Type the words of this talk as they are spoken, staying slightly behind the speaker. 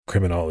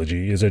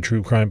Criminology is a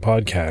true crime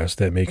podcast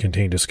that may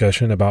contain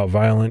discussion about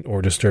violent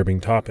or disturbing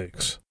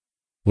topics.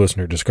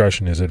 Listener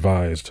discretion is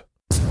advised.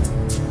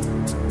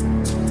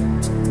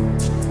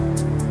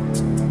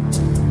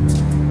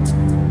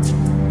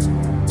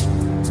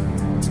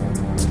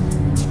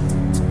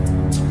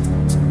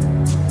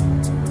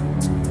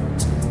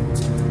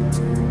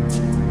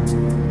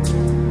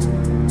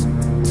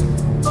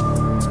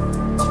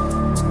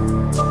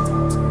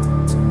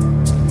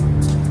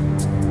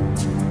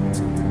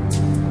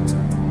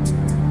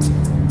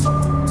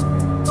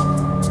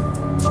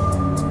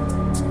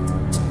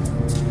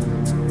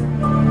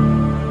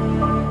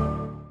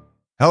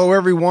 Hello,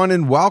 everyone,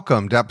 and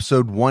welcome to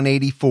episode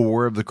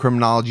 184 of the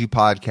Criminology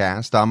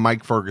Podcast. I'm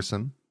Mike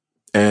Ferguson.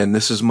 And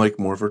this is Mike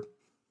Morford.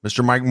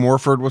 Mr. Mike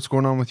Morford, what's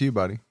going on with you,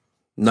 buddy?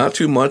 Not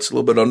too much, a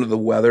little bit under the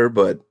weather,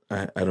 but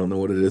I don't know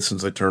what it is.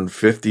 Since I turned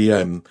 50,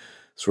 I'm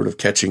sort of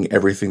catching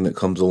everything that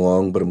comes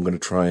along, but I'm going to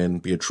try and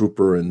be a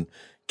trooper and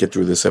get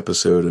through this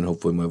episode, and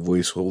hopefully my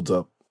voice holds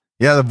up.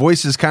 Yeah, the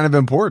voice is kind of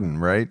important,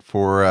 right,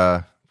 for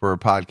a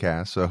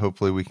podcast, so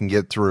hopefully we can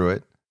get through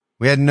it.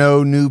 We had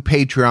no new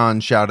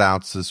Patreon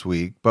shout-outs this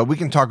week, but we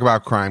can talk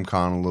about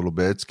CrimeCon a little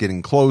bit. It's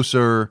getting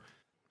closer.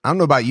 I don't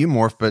know about you,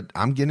 Morph, but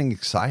I'm getting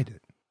excited.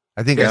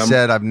 I think I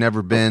said I've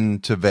never been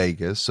to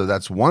Vegas, so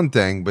that's one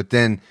thing, but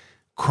then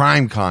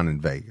CrimeCon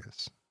in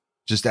Vegas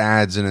just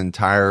adds an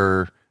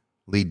entirely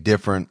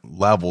different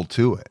level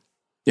to it.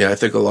 Yeah, I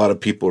think a lot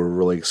of people are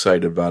really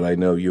excited about it. I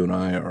know you and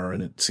I are,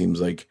 and it seems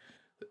like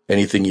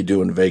anything you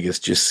do in Vegas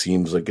just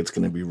seems like it's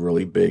going to be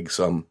really big,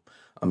 so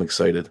I'm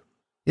excited.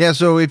 Yeah,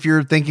 so if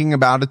you're thinking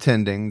about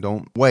attending,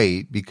 don't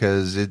wait,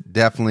 because it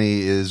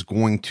definitely is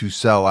going to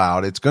sell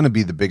out. It's going to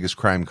be the biggest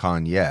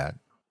CrimeCon yet.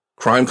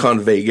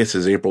 CrimeCon Vegas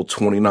is April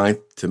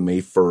 29th to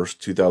May 1st,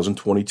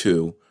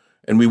 2022,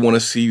 and we want to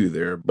see you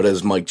there. But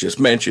as Mike just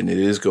mentioned, it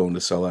is going to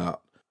sell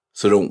out.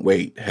 So don't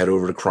wait. Head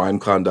over to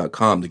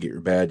crimecon.com to get your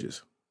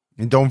badges.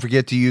 And don't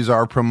forget to use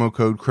our promo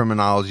code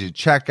Criminology at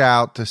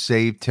checkout to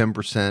save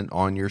 10%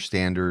 on your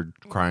standard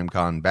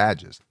CrimeCon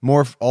badges. More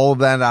of all of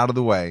that out of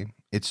the way.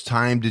 It's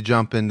time to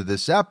jump into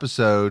this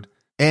episode.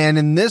 And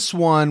in this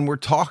one, we're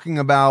talking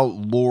about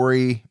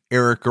Lori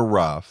Erica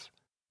Ruff.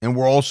 And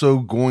we're also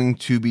going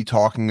to be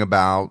talking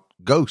about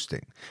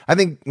ghosting. I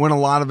think when a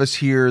lot of us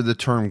hear the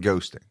term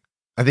ghosting,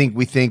 I think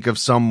we think of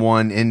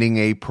someone ending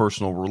a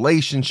personal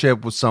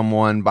relationship with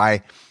someone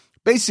by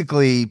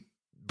basically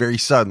very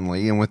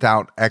suddenly and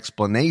without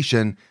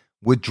explanation,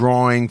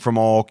 withdrawing from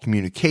all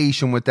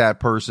communication with that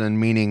person,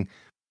 meaning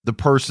the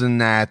person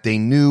that they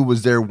knew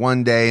was there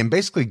one day and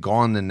basically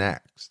gone the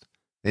next.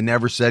 They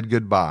never said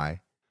goodbye.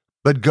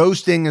 But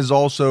ghosting is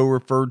also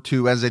referred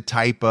to as a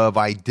type of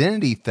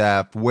identity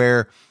theft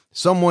where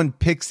someone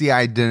picks the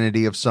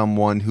identity of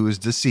someone who is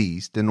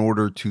deceased in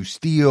order to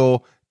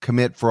steal,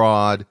 commit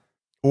fraud,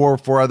 or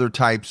for other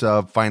types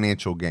of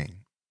financial gain.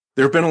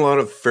 There have been a lot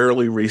of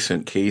fairly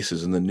recent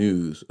cases in the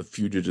news of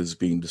fugitives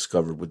being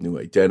discovered with new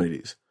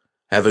identities,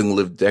 having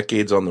lived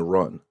decades on the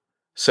run.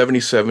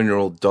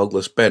 77-year-old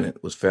Douglas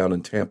Bennett was found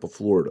in Tampa,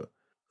 Florida,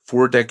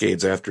 4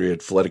 decades after he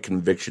had fled a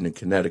conviction in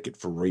Connecticut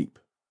for rape.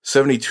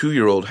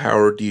 72-year-old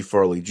Howard D.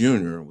 Farley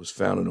Jr. was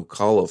found in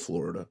Ocala,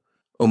 Florida,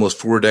 almost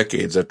 4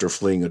 decades after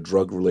fleeing a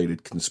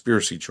drug-related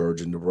conspiracy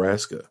charge in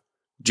Nebraska.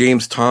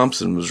 James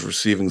Thompson was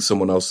receiving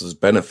someone else's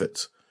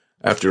benefits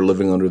after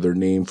living under their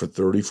name for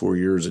 34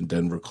 years in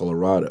Denver,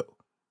 Colorado.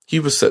 He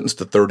was sentenced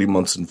to 30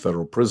 months in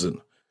federal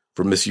prison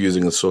for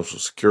misusing a social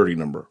security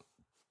number.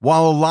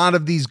 While a lot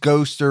of these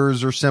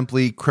ghosters are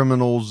simply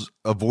criminals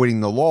avoiding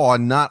the law,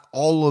 not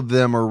all of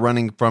them are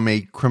running from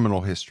a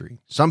criminal history.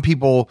 Some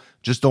people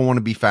just don't want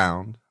to be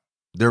found.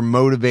 They're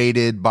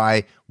motivated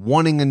by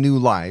wanting a new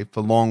life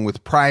along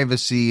with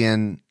privacy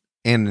and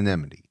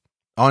anonymity.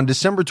 On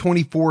December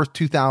 24th,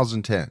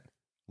 2010,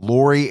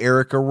 Lori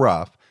Erica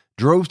Ruff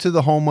drove to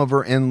the home of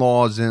her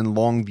in-laws in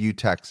Longview,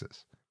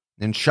 Texas,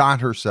 and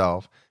shot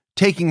herself,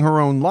 taking her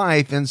own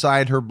life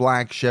inside her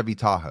black Chevy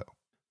Tahoe.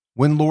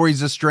 When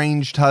Lori's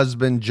estranged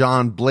husband,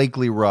 John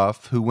Blakely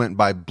Ruff, who went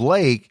by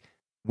Blake,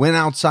 went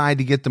outside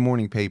to get the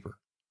morning paper,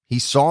 he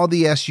saw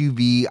the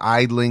SUV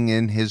idling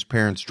in his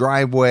parents'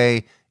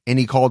 driveway, and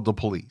he called the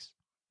police.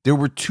 There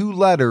were 2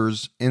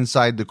 letters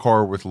inside the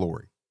car with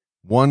Lori.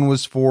 One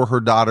was for her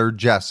daughter,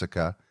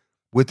 Jessica,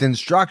 with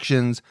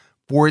instructions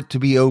for it to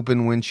be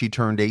open when she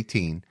turned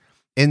 18,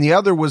 and the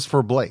other was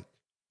for Blake,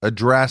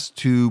 addressed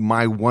to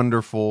my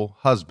wonderful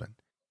husband.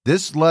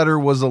 This letter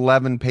was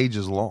 11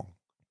 pages long.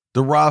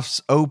 The Ruffs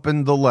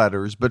opened the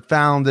letters, but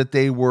found that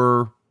they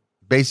were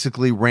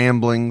basically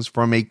ramblings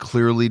from a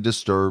clearly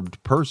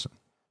disturbed person.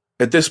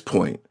 At this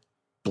point,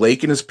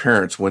 Blake and his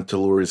parents went to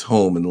Lori's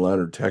home in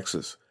Leonard,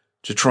 Texas,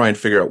 to try and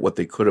figure out what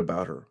they could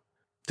about her.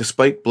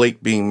 Despite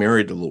Blake being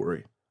married to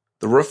Lori,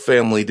 the Ruff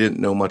family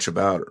didn't know much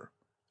about her.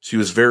 She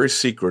was very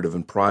secretive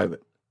and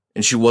private,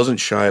 and she wasn't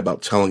shy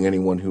about telling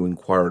anyone who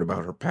inquired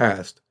about her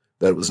past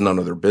that it was none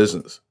of their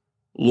business.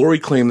 Lori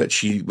claimed that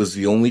she was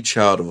the only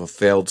child of a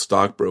failed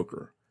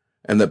stockbroker,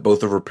 and that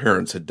both of her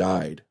parents had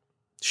died.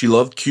 She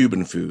loved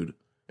Cuban food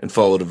and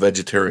followed a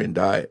vegetarian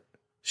diet.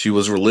 She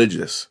was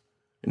religious.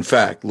 In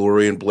fact,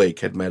 Lori and Blake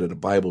had met at a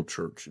Bible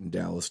church in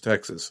Dallas,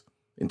 Texas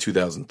in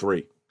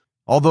 2003.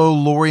 Although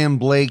Lori and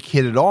Blake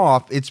hit it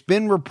off, it's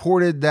been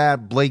reported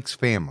that Blake's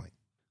family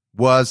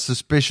was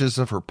suspicious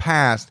of her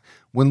past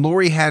when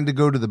Lori had to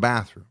go to the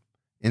bathroom.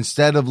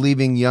 Instead of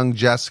leaving young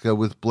Jessica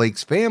with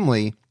Blake's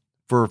family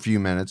for a few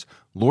minutes,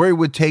 Lori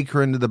would take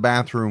her into the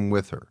bathroom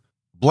with her.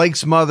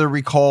 Blake's mother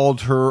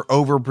recalled her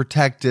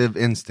overprotective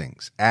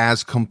instincts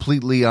as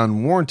completely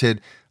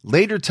unwarranted,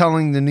 later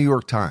telling the New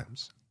York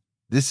Times,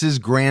 "This is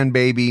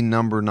grandbaby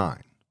number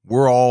 9.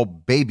 We're all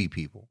baby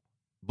people."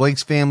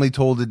 Blake's family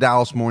told the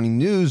Dallas Morning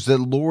News that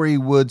Lori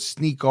would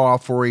sneak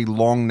off for a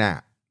long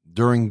nap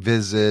during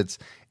visits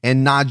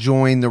and not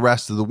join the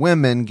rest of the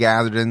women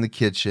gathered in the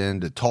kitchen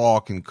to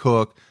talk and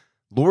cook.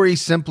 Lori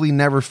simply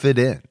never fit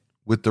in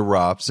with the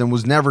Ruffs and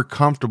was never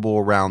comfortable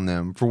around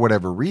them for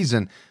whatever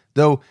reason,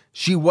 though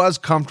she was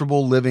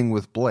comfortable living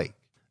with Blake.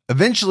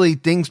 Eventually,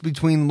 things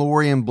between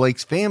Lori and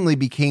Blake's family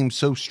became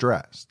so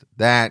stressed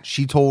that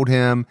she told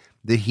him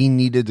that he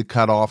needed to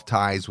cut off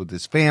ties with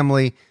his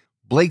family.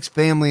 Blake's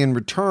family in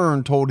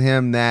return told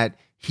him that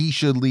he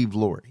should leave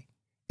Lori.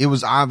 It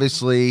was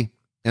obviously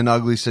an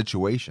ugly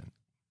situation.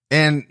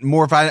 And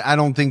Morph, I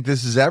don't think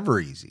this is ever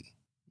easy.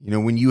 You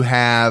know, when you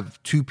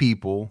have two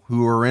people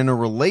who are in a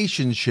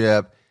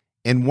relationship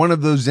and one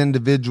of those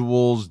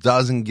individuals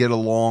doesn't get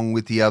along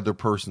with the other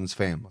person's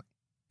family.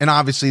 And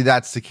obviously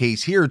that's the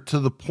case here, to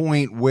the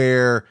point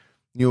where,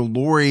 you know,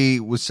 Lori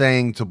was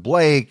saying to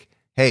Blake,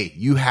 hey,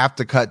 you have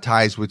to cut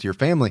ties with your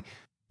family.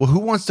 Well,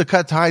 who wants to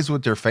cut ties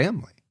with their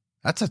family?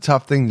 That's a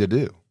tough thing to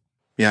do.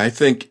 Yeah, I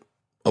think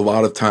a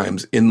lot of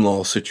times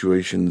in-law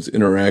situations,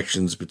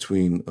 interactions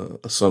between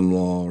a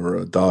son-in-law or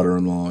a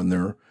daughter-in-law and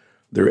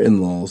their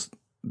in-laws,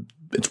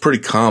 it's pretty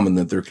common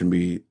that there can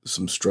be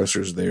some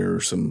stressors there,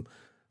 some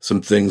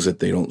things that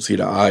they don't see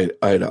eye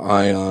to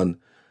eye on.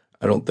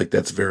 I don't think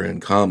that's very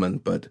uncommon,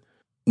 but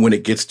when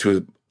it gets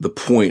to the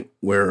point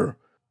where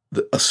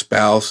a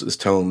spouse is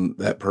telling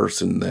that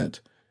person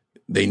that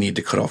they need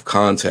to cut off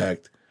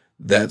contact,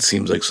 that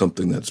seems like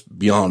something that's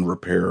beyond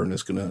repair and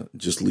is going to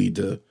just lead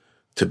to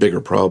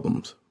bigger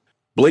problems.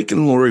 Blake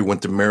and Lori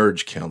went to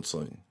marriage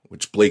counseling,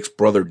 which Blake's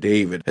brother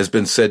David has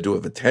been said to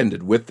have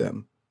attended with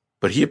them,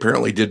 but he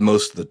apparently did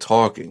most of the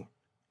talking,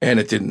 and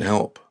it didn't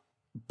help.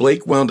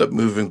 Blake wound up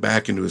moving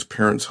back into his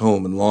parents'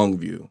 home in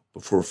Longview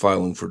before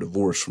filing for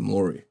divorce from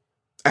Lori.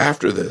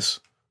 After this,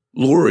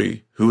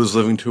 Lori, who was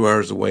living 2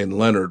 hours away in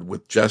Leonard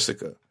with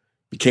Jessica,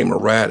 became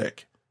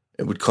erratic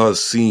and would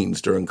cause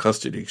scenes during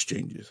custody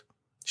exchanges.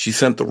 She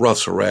sent the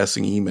Ruffs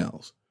harassing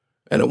emails,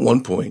 and at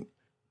one point,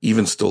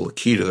 even stole a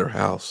key to their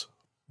house.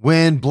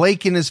 When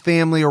Blake and his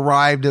family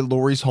arrived at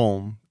Lori's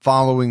home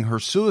following her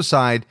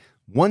suicide,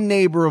 one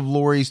neighbor of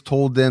Lori's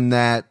told them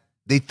that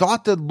they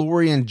thought that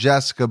Lori and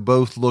Jessica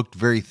both looked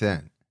very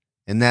thin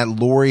and that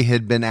Lori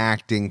had been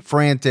acting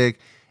frantic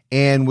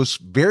and was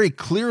very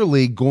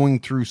clearly going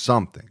through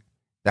something.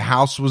 The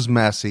house was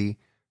messy.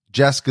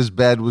 Jessica's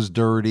bed was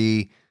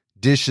dirty,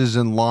 dishes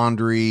and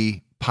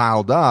laundry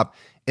piled up,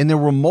 and there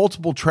were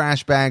multiple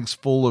trash bags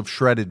full of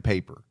shredded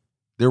paper.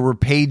 There were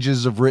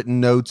pages of written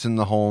notes in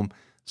the home,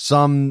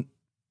 some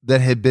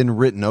that had been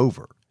written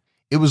over.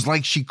 It was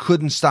like she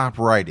couldn't stop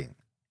writing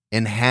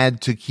and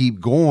had to keep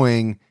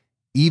going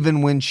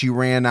even when she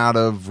ran out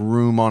of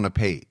room on a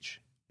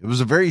page. It was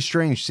a very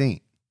strange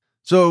scene.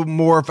 So,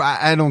 Morph,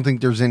 I don't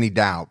think there's any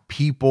doubt.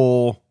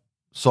 People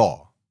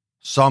saw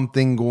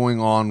something going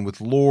on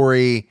with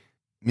Lori.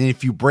 I mean,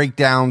 if you break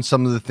down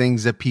some of the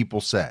things that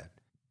people said,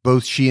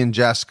 both she and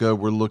Jessica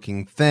were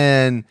looking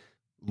thin.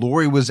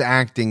 Lori was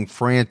acting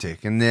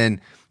frantic. And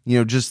then, you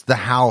know, just the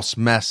house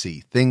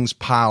messy, things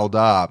piled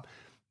up.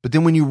 But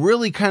then when you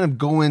really kind of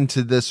go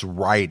into this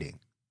writing,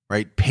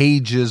 right,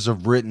 pages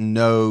of written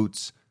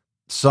notes,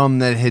 some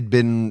that had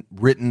been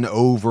written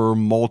over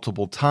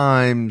multiple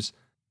times,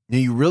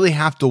 you really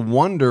have to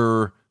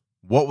wonder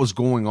what was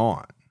going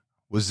on.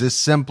 Was this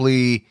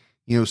simply,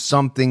 you know,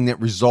 something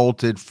that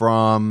resulted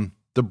from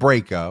the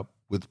breakup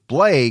with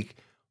Blake,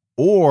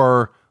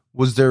 or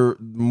was there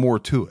more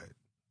to it?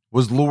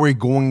 Was Lori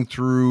going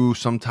through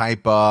some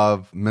type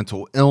of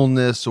mental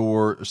illness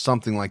or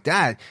something like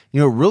that? You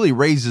know, it really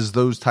raises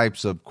those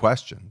types of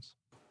questions.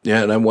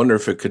 Yeah, and I wonder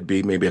if it could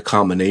be maybe a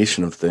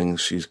combination of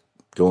things. She's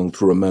going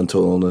through a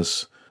mental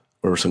illness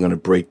or some kind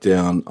of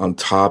breakdown on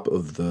top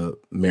of the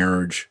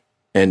marriage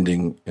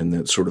ending, and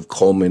that sort of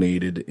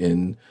culminated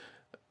in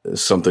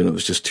something that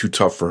was just too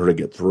tough for her to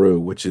get through,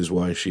 which is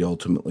why she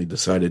ultimately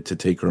decided to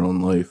take her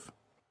own life.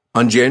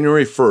 On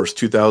January 1st,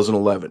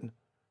 2011,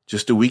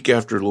 just a week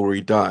after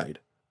Lori died,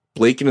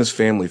 Blake and his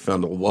family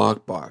found a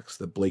lockbox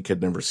that Blake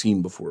had never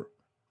seen before,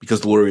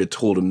 because Lori had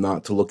told him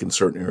not to look in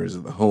certain areas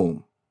of the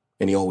home,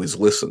 and he always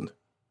listened.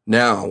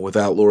 Now,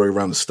 without Lori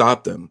around to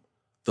stop them,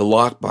 the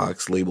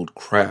lockbox labeled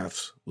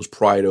Crafts was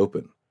pried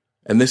open,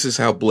 and this is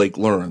how Blake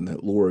learned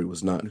that Lori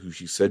was not who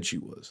she said she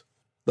was.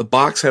 The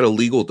box had a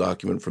legal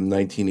document from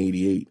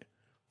 1988,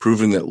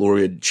 proving that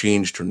Lori had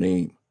changed her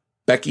name.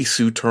 Becky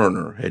Sue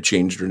Turner had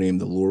changed her name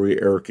to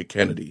Lori Erica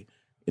Kennedy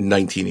in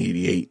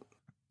 1988.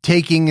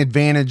 Taking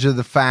advantage of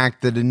the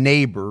fact that a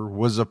neighbor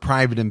was a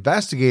private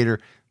investigator,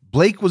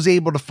 Blake was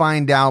able to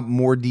find out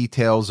more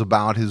details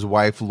about his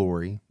wife,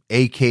 Lori,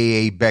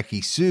 aka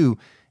Becky Sue,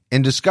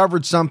 and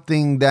discovered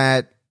something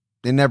that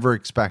they never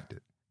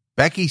expected.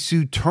 Becky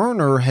Sue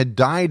Turner had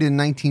died in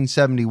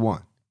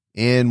 1971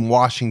 in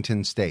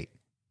Washington State.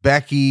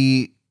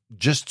 Becky,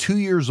 just 2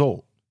 years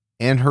old,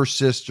 and her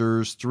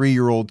sisters,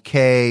 3-year-old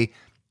Kay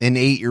and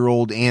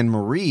 8-year-old Anne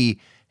Marie,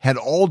 had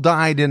all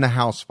died in a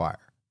house fire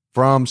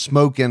from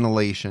smoke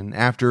inhalation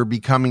after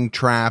becoming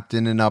trapped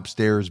in an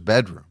upstairs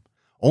bedroom.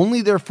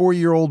 Only their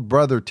 4-year-old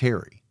brother,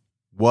 Terry,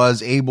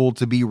 was able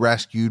to be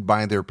rescued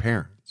by their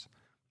parents.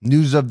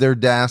 News of their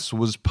deaths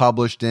was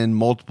published in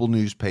multiple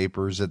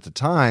newspapers at the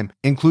time,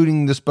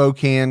 including the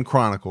Spokane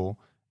Chronicle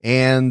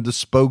and the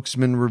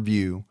Spokesman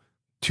Review,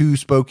 2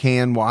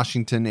 Spokane,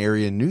 Washington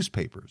area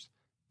newspapers.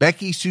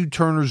 Becky Sue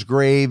Turner's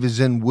grave is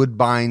in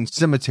Woodbine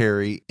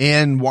Cemetery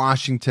in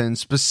Washington,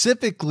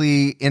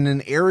 specifically in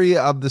an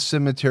area of the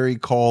cemetery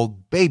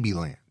called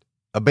Babyland.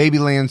 A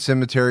Babyland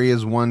cemetery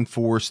is one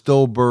for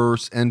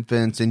stillbirths,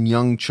 infants, and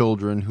young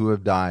children who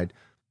have died.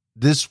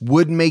 This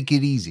would make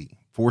it easy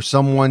for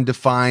someone to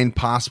find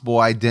possible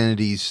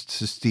identities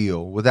to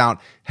steal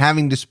without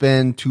having to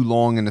spend too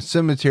long in a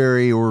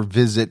cemetery or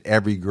visit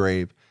every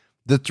grave.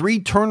 The 3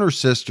 Turner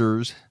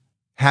sisters,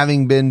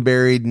 having been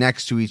buried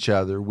next to each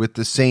other with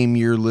the same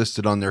year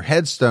listed on their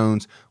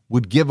headstones,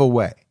 would give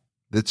away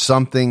that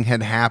something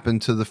had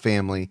happened to the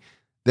family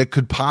that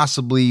could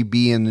possibly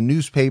be in the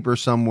newspaper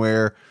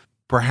somewhere,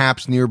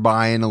 perhaps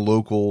nearby in a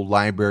local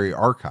library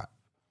archive.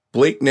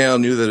 Blake now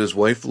knew that his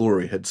wife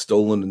Lori had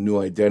stolen a new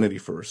identity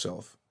for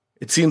herself.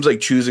 It seems like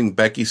choosing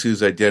Becky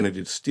Sue's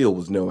identity to steal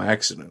was no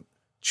accident.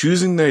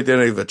 Choosing the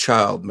identity of a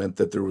child meant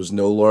that there was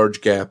no large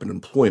gap in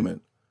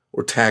employment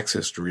or tax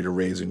history to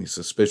raise any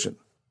suspicion.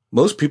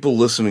 Most people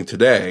listening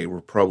today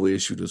were probably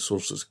issued a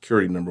Social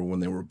Security number when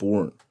they were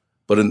born.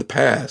 But in the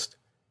past,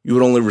 you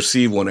would only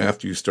receive one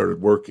after you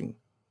started working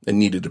and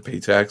needed to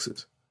pay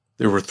taxes.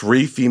 There were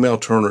 3 female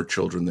Turner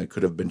children that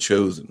could have been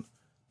chosen,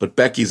 but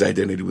Becky's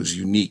identity was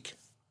unique.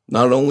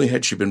 Not only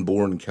had she been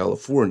born in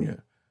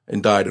California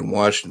and died in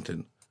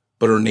Washington,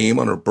 but her name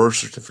on her birth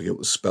certificate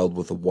was spelled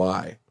with a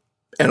Y,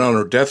 and on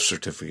her death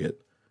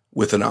certificate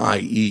with an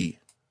IE.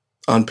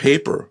 On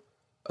paper,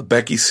 a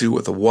Becky Sue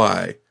with a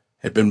Y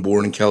had been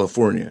born in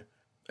California,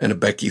 and a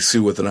Becky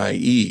Sue with an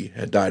IE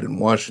had died in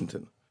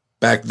Washington.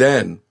 Back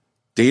then,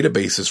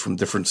 databases from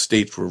different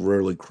states were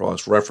rarely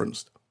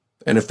cross-referenced,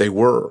 and if they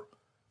were,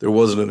 there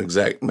wasn't an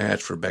exact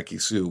match for Becky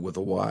Sue with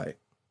a Y.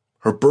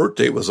 Her birth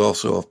date was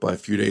also off by a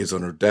few days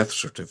on her death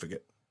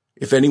certificate.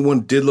 If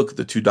anyone did look at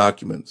the 2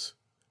 documents,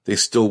 they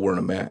still weren't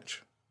a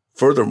match.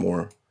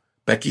 Furthermore,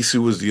 Becky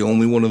Sue was the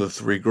only one of the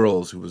 3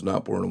 girls who was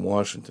not born in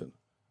Washington.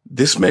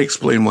 This may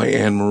explain why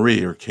Anne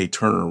Marie or Kay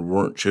Turner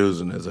weren't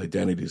chosen as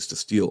identities to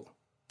steal.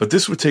 But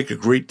this would take a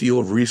great deal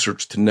of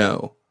research to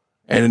know,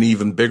 and an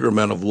even bigger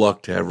amount of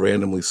luck to have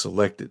randomly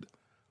selected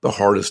the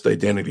hardest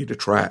identity to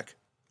track.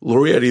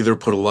 Lori had either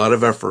put a lot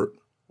of effort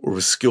or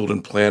was skilled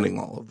in planning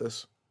all of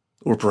this.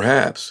 Or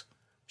perhaps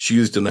she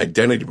used an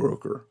identity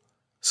broker,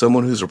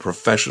 someone who's a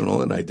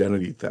professional in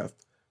identity theft,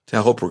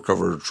 to help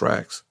recover her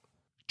tracks.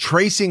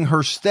 Tracing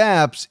her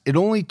steps, it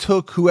only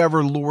took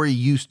whoever Lori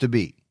used to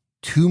be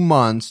 2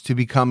 months to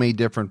become a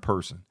different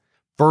person.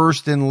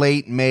 First, in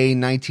late May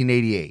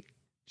 1988,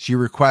 she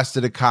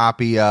requested a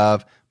copy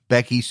of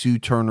Becky Sue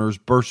Turner's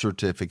birth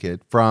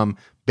certificate from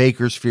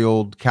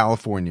Bakersfield,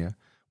 California,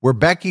 where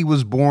Becky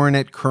was born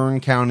at Kern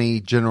County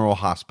General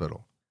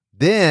Hospital.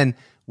 Then,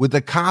 with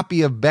a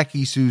copy of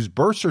Becky Sue's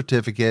birth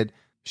certificate,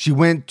 she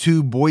went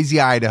to Boise,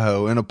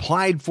 Idaho, and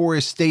applied for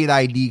a state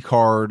ID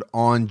card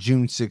on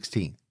June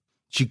 16th.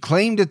 She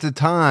claimed at the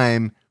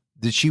time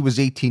that she was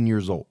 18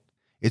 years old.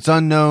 It's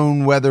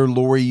unknown whether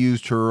Lori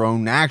used her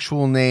own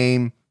actual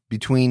name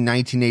between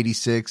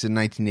 1986 and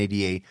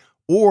 1988,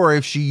 or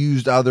if she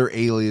used other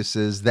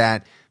aliases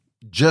that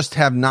just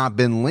have not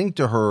been linked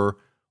to her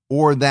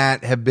or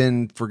that have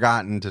been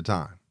forgotten to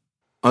time.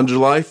 On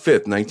July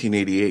 5th,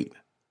 1988,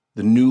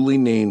 the newly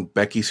named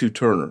Becky Sue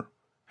Turner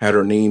had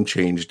her name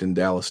changed in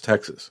Dallas,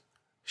 Texas.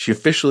 She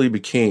officially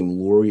became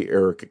Lori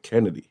Erica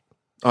Kennedy.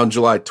 On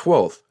July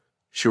 12th,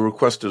 she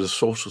requested a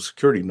Social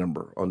Security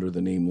number under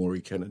the name Lori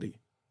Kennedy.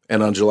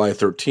 And on July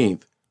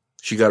 13th,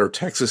 she got her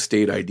Texas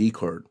state ID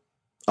card.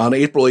 On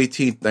April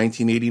 18th,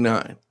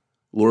 1989,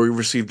 Lori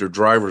received her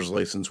driver's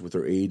license with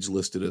her age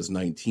listed as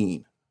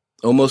 19.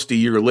 Almost a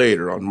year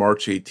later, on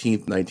March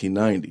 18th,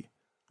 1990,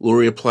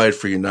 Lori applied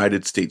for a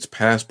United States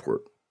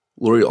passport.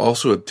 Lori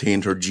also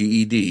obtained her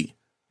GED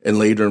and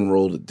later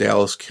enrolled at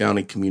Dallas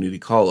County Community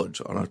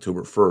College on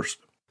October 1st.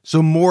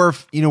 So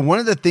Morph, one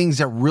of the things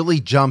that really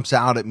jumps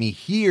out at me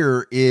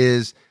here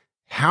is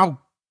how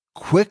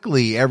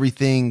quickly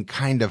everything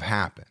kind of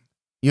happened.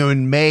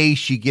 In May,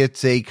 she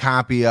gets a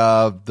copy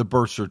of the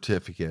birth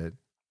certificate.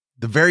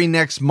 The very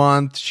next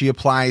month, she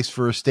applies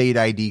for a state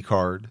ID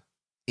card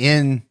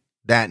in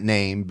that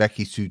name,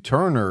 Becky Sue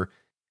Turner.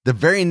 The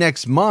very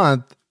next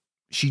month,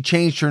 she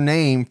changed her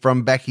name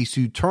from Becky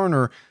Sue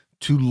Turner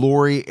to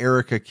Lori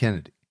Erica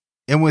Kennedy.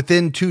 And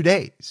within 2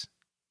 days,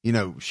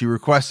 she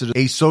requested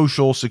a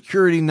social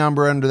security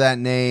number under that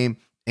name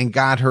and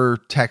got her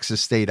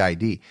Texas state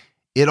ID.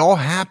 It all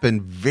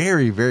happened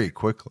very, very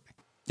quickly.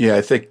 Yeah,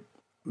 I think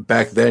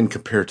back then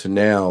compared to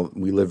now,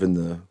 we live in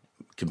the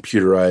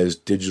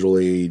computerized digital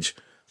age.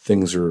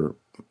 Things are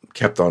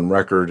kept on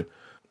record,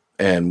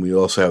 and we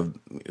also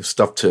have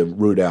stuff to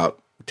root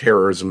out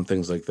terrorism,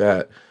 things like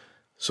that.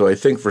 So I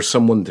think for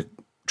someone to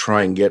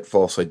try and get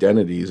false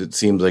identities, it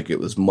seems like it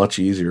was much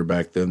easier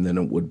back then than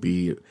it would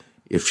be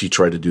if she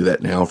tried to do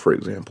that now, for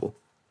example.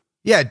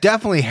 Yeah, it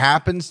definitely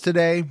happens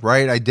today,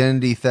 right?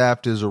 Identity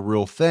theft is a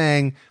real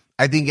thing.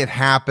 I think it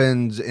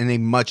happens in a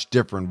much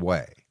different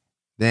way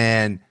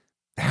than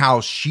how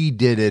she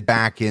did it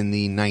back in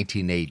the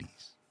 1980s.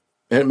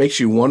 And it makes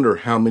you wonder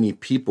how many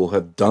people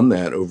have done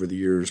that over the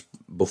years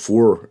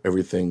before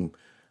everything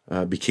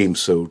became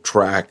so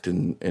tracked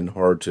and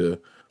hard to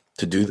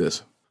do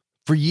this.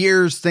 For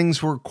years,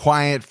 things were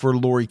quiet for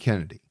Lori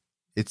Kennedy.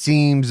 It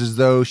seems as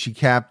though she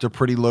kept a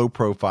pretty low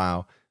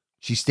profile.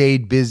 She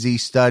stayed busy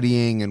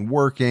studying and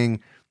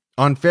working.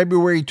 On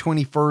February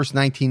 21st,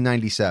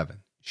 1997,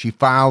 she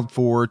filed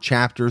for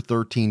Chapter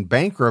 13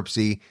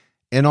 bankruptcy,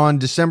 and on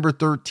December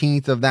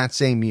 13th of that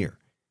same year,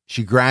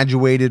 she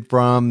graduated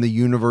from the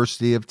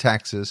University of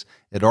Texas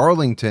at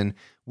Arlington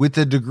with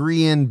a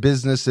degree in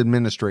business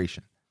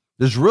administration.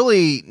 There's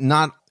really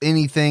not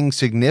anything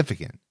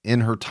significant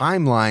in her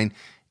timeline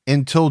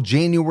until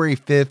January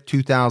 5th,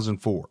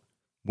 2004,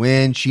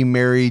 when she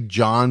married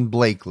John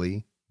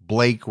Blakely,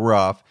 Blake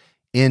Ruff,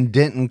 in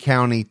Denton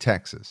County,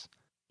 Texas.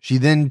 She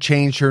then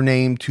changed her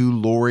name to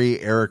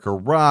Lori Erica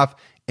Ruff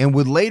and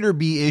would later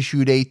be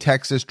issued a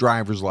Texas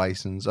driver's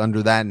license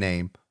under that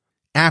name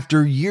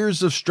after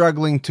years of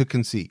struggling to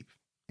conceive,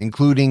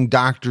 including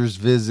doctor's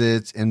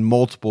visits and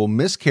multiple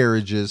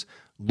miscarriages.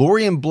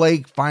 Lori and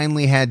Blake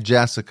finally had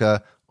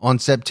Jessica on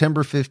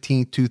September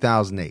 15,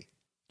 2008.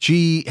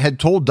 She had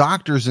told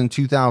doctors in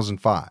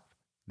 2005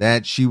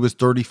 that she was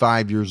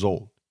 35 years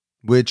old,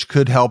 which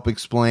could help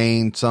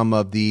explain some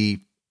of the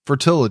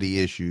fertility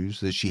issues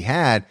that she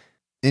had,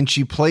 and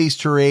she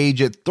placed her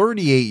age at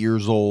 38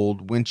 years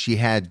old when she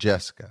had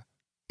Jessica.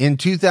 In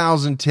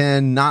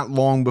 2010, not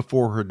long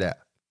before her death,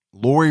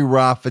 Lori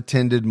Ruff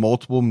attended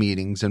multiple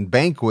meetings and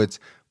banquets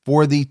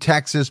for the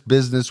Texas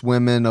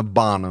businesswomen of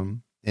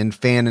Bonham and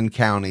Fannin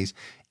counties,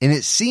 and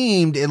it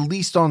seemed, at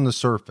least on the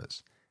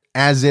surface,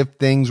 as if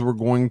things were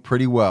going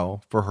pretty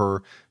well for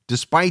her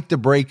despite the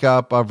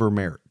breakup of her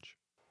marriage.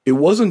 It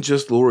wasn't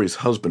just Lori's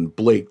husband,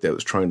 Blake, that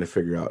was trying to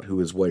figure out who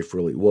his wife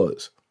really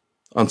was.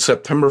 On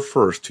September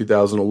 1st,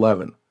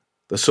 2011,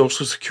 the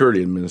Social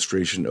Security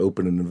Administration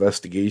opened an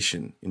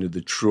investigation into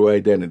the true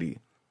identity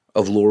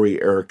of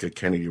Lori Erica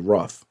Kennedy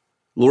Ruff.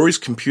 Lori's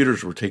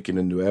computers were taken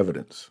into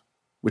evidence,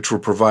 which were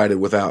provided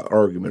without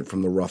argument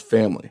from the Ruff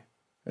family,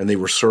 and they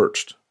were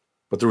searched.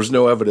 But there was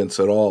no evidence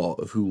at all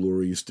of who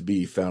Lori used to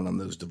be found on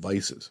those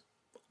devices.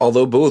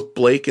 Although both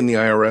Blake and the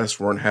IRS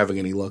weren't having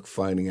any luck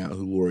finding out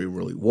who Lori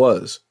really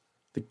was,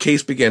 the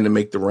case began to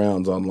make the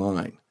rounds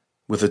online,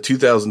 with a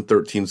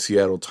 2013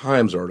 Seattle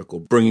Times article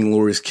bringing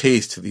Lori's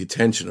case to the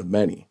attention of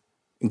many,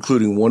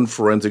 including one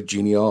forensic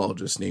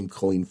genealogist named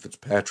Colleen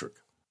Fitzpatrick.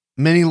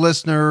 Many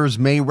listeners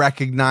may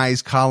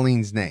recognize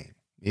Colleen's name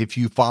if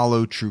you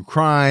follow true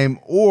crime,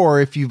 or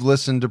if you've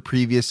listened to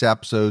previous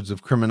episodes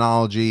of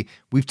Criminology.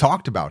 We've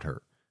talked about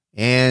her,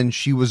 and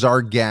she was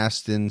our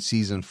guest in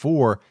season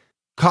 4.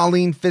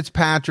 Colleen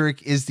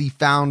Fitzpatrick is the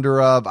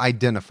founder of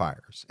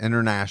Identifiers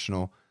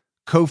International,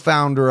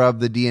 co-founder of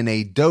the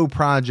DNA Doe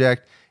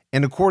Project,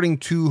 and according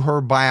to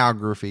her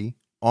biography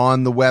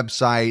on the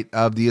website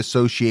of the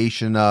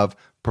Association of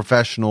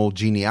Professional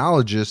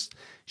Genealogists,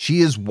 she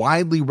is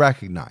widely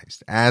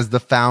recognized as the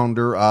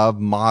founder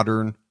of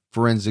modern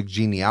forensic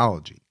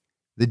genealogy.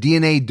 The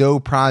DNA Doe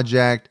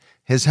Project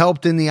has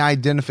helped in the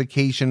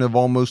identification of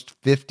almost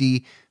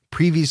 50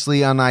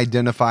 previously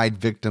unidentified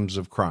victims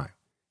of crime,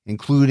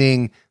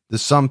 including the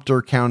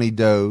Sumter County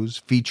Does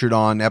featured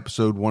on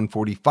episode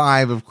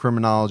 145 of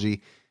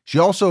Criminology. She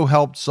also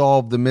helped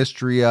solve the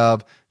mystery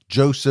of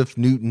Joseph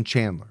Newton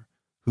Chandler,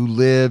 who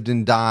lived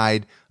and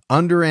died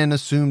under an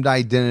assumed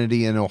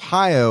identity in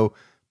Ohio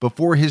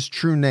before his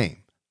true name,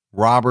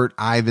 Robert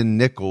Ivan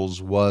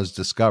Nichols, was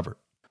discovered.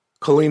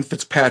 Colleen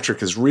Fitzpatrick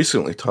has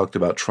recently talked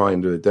about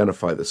trying to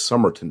identify the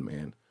Somerton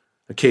Man,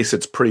 a case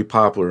that's pretty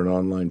popular in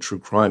online true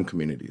crime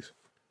communities.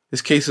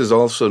 This case is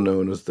also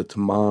known as the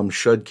Tamam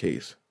Shud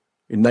case.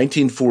 In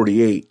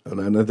 1948, an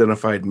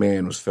unidentified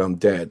man was found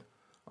dead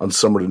on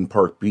Somerton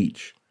Park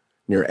Beach,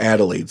 near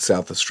Adelaide,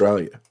 South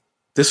Australia.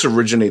 This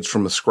originates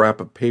from a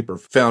scrap of paper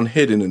found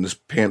hidden in his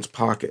pants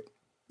pocket.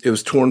 It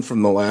was torn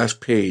from the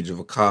last page of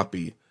a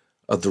copy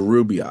of the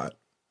Rubaiyat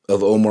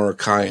of Omar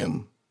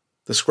Khayyam.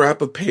 The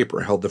scrap of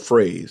paper held the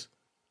phrase,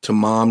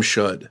 Tamam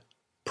Shud,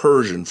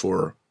 Persian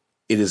for,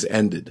 "It is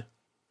ended."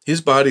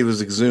 His body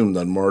was exhumed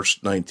on March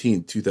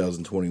 19,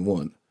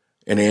 2021,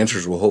 and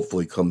answers will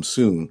hopefully come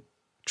soon.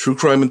 True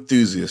crime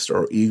enthusiasts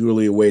are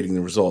eagerly awaiting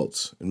the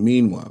results, and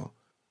meanwhile,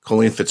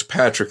 Colleen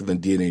Fitzpatrick and the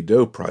DNA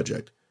Doe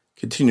Project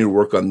continue to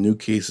work on new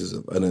cases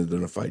of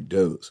unidentified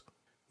does.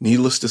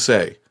 Needless to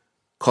say,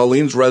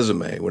 Colleen's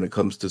resume when it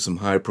comes to some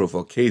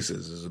high-profile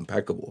cases is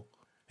impeccable,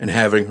 and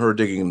having her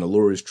digging into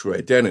Lori's true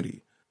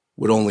identity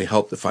would only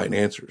help to find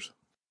answers.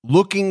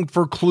 Looking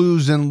for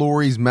clues in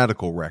Lori's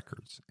medical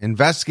records,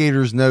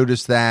 investigators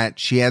noticed that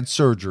she had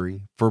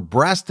surgery for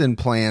breast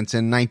implants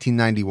in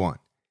 1991,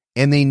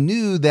 and they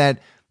knew that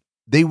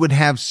they would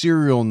have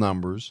serial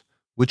numbers,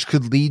 which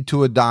could lead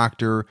to a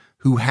doctor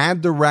who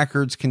had the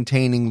records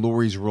containing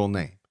Lori's real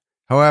name.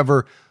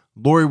 However,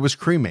 Lori was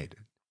cremated,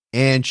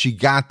 and she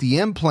got the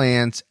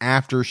implants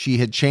after she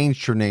had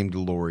changed her name to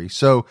Lori,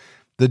 so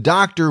the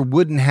doctor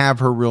wouldn't have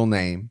her real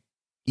name,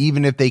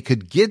 even if they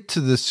could get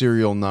to the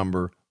serial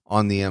number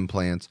on the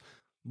implants.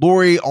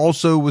 Lori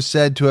also was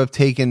said to have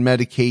taken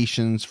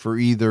medications for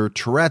either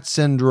Tourette's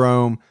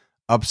syndrome,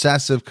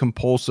 obsessive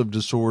compulsive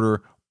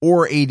disorder,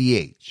 or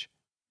ADHD.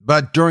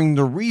 But during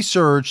the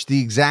research, the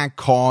exact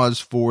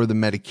cause for the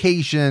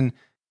medication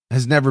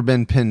has never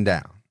been pinned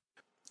down.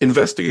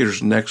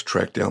 Investigators next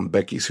tracked down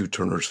Becky Sue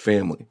Turner's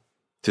family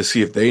to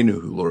see if they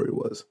knew who Lori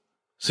was,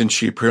 since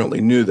she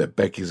apparently knew that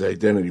Becky's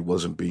identity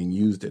wasn't being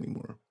used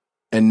anymore,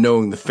 and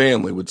knowing the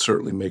family would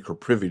certainly make her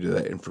privy to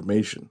that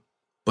information.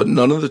 But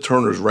none of the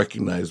Turners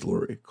recognized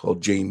Lori,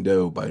 called Jane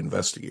Doe by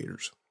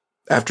investigators.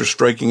 After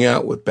striking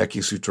out with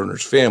Becky Sue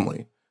Turner's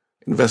family,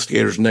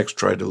 investigators next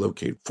tried to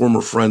locate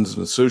former friends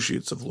and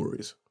associates of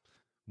Lori's.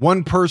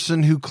 One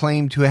person who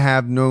claimed to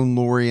have known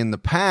Lori in the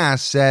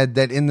past said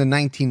that in the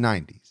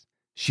 1990s,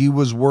 she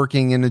was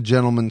working in a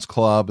gentleman's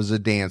club as a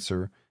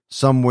dancer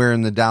somewhere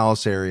in the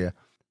Dallas area.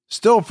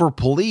 Still, for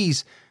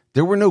police,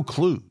 there were no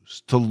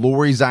clues to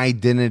Lori's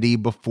identity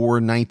before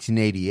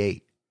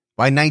 1988.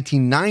 By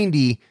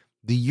 1990,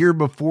 the year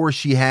before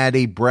she had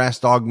a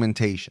breast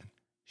augmentation,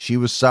 she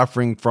was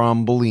suffering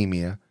from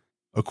bulimia.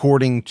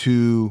 According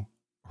to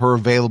her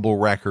available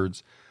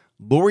records,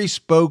 Lori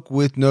spoke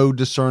with no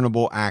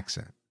discernible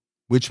accent,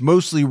 which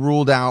mostly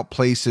ruled out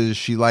places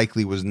she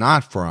likely was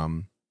not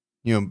from,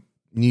 New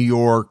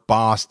York,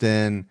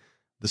 Boston,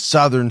 the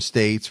southern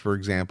states, for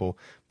example,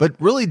 but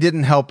really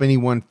didn't help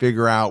anyone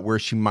figure out where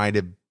she might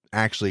have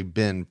actually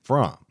been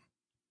from.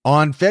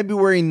 On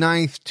February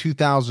 9th,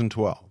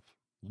 2012,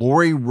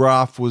 Lori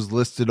Ruff was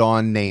listed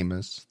on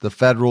NamUs, the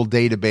federal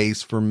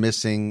database for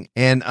missing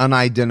and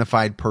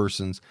unidentified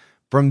persons.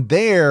 From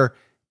there,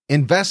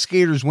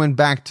 investigators went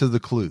back to the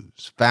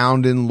clues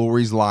found in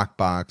Lori's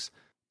lockbox.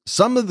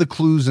 Some of the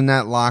clues in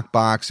that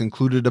lockbox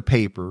included a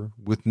paper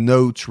with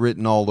notes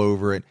written all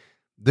over it.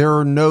 There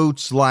are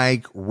notes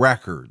like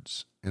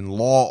records and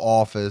law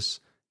office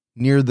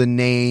near the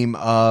name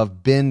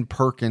of Ben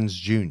Perkins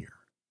Jr.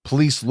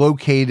 Police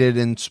located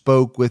and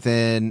spoke with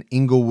an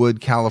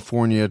Inglewood,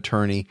 California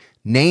attorney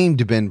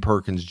named Ben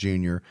Perkins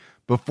Jr.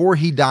 before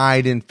he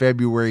died in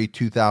February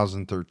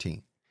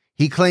 2013.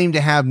 He claimed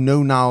to have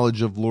no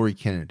knowledge of Lori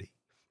Kennedy,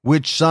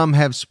 which some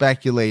have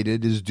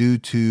speculated is due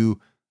to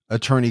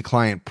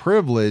attorney-client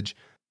privilege,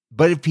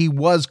 but if he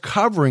was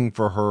covering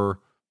for her,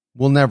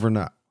 we'll never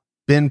know.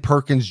 Ben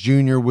Perkins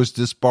Jr. was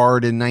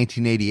disbarred in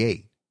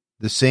 1988,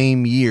 the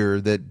same year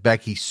that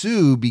Becky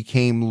Sue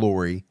became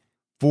Lori,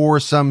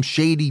 for some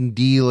shady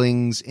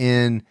dealings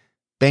in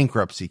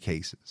bankruptcy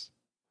cases.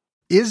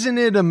 Isn't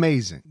it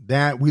amazing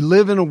that we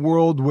live in a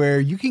world where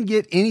you can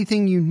get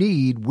anything you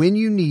need when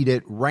you need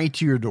it right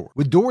to your door?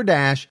 With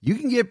DoorDash, you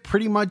can get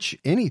pretty much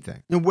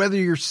anything. And whether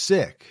you're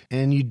sick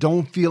and you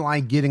don't feel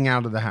like getting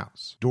out of the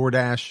house,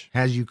 DoorDash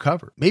has you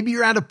covered. Maybe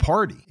you're at a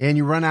party and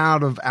you run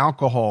out of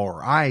alcohol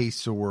or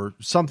ice or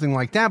something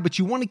like that, but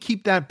you want to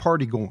keep that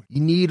party going.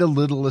 You need a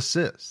little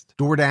assist.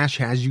 DoorDash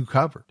has you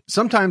covered.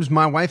 Sometimes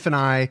my wife and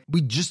I, we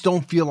just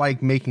don't feel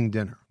like making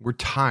dinner. We're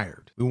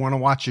tired. We want to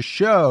watch a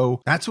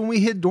show. That's when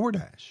we hit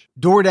DoorDash.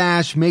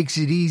 DoorDash makes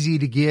it easy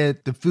to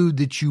get the food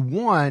that you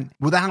want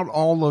without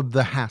all of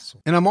the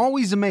hassle. And I'm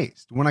always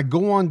amazed when I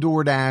go on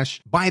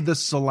DoorDash by the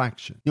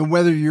selection.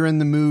 Whether you're in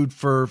the mood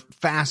for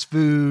fast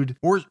food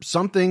or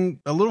something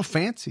a little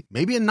fancy,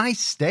 maybe a nice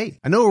steak.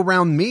 I know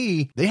around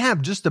me, they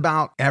have just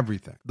about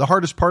everything. The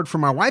hardest part for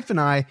my wife and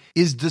I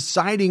is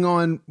deciding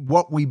on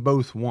what we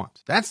both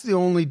want. That's the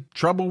only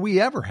trouble we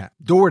ever have.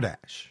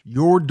 DoorDash,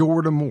 your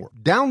door to more.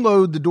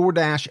 Download the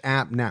DoorDash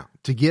app now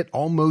to get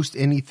almost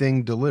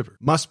anything delivered.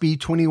 Must be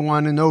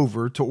 21 and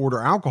over to order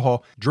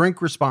alcohol.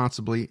 Drink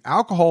responsibly.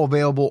 Alcohol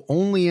available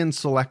only in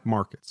select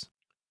markets.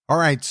 All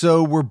right,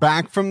 so we're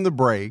back from the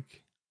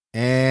break,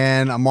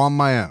 and I'm on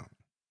my own.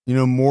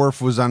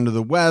 Morph was under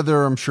the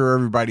weather. I'm sure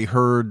everybody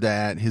heard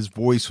that his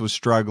voice was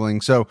struggling.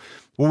 So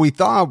what we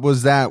thought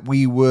was that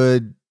we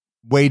would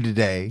wait a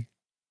day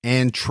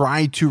and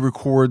try to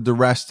record the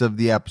rest of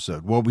the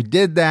episode. Well, we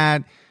did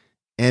that.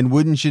 And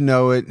wouldn't you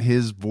know it,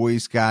 his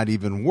voice got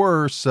even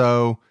worse.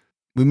 So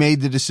we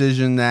made the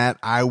decision that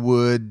I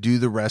would do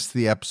the rest of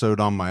the episode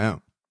on my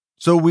own.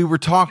 So we were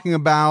talking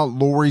about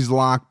Lori's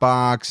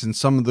lockbox and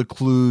some of the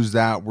clues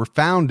that were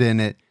found in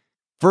it.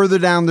 Further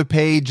down the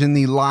page in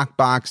the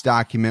lockbox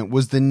document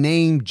was the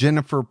name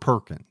Jennifer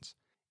Perkins.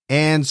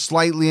 And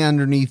slightly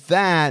underneath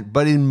that,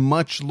 but in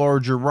much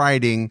larger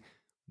writing,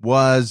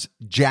 was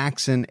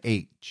Jackson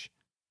H.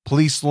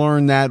 Police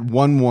learned that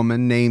one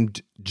woman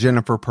named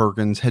Jennifer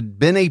Perkins had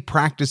been a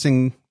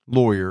practicing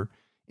lawyer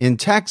in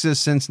Texas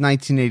since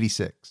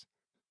 1986.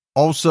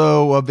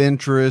 Also of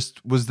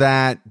interest was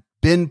that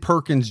Ben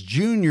Perkins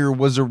Jr.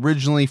 was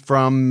originally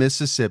from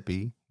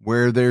Mississippi,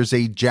 where there's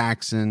a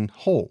Jackson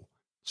Hole.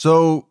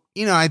 So,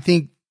 I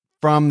think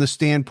from the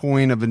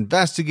standpoint of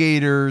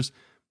investigators,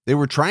 they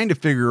were trying to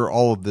figure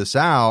all of this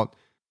out,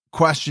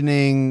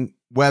 questioning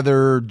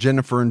whether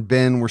Jennifer and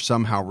Ben were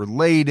somehow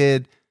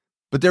related,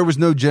 but there was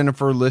no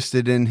Jennifer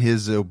listed in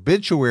his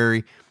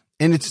obituary,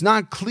 and it's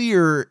not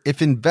clear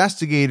if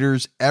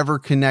investigators ever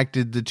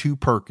connected the two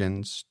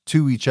Perkins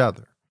to each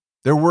other.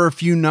 There were a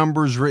few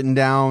numbers written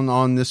down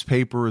on this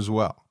paper as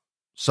well,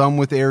 some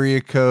with area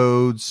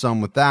codes,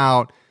 some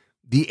without.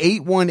 The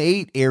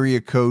 818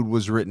 area code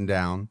was written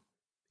down,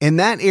 and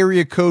that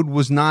area code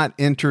was not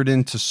entered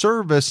into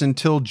service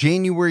until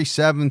January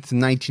 7th,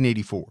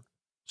 1984.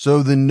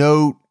 So the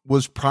note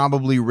was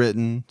probably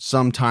written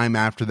sometime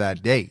after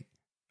that date.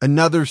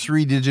 Another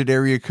 3-digit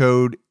area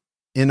code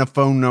in a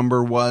phone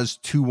number was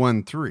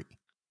 213.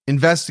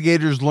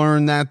 Investigators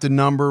learned that the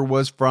number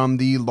was from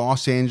the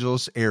Los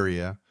Angeles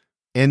area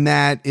and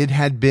that it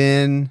had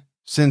been,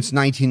 since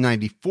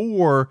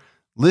 1994,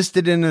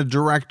 listed in a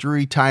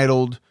directory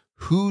titled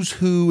Who's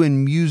Who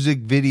in Music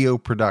Video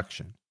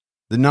Production.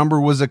 The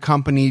number was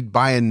accompanied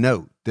by a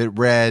note that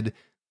read,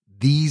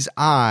 "These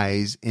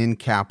Eyes" in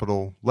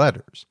capital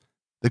letters.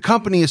 The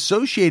company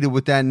associated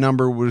with that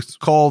number was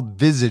called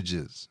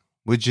Visages,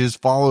 which is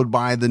followed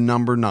by the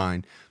number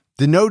 9,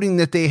 denoting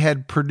that they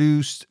had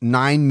produced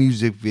 9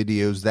 music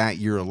videos that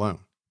year alone.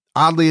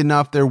 Oddly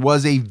enough, there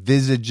was a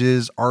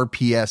Visages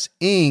RPS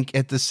Inc.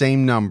 at the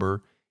same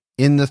number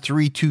in the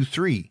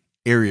 323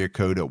 area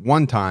code at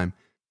one time.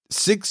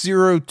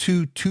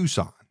 602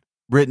 Tucson,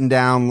 written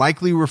down,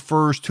 likely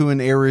refers to an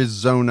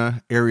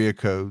Arizona area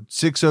code.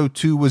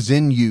 602 was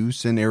in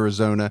use in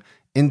Arizona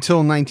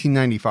until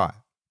 1995.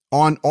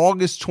 On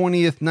August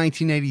 20th,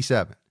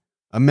 1987,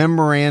 a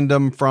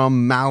memorandum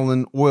from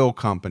Malin Oil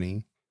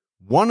Company,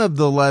 one of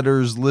the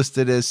letters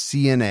listed as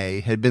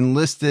CNA had been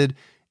listed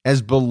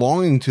as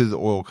belonging to the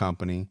oil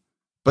company,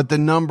 but the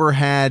number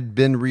had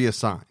been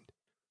reassigned.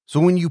 So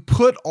when you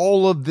put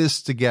all of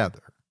this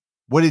together,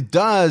 what it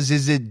does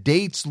is it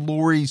dates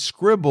Lori's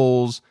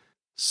scribbles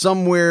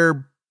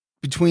somewhere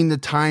between the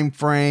time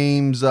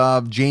frames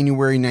of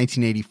January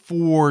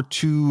 1984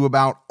 to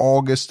about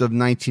August of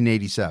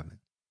 1987.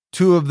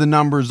 2 of the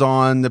numbers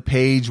on the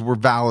page were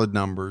valid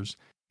numbers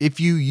if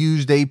you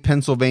used a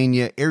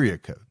Pennsylvania area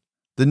code.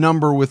 The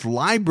number with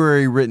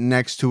library written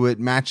next to it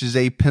matches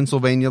a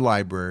Pennsylvania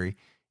library,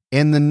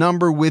 and the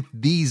number with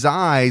These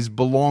Eyes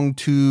belonged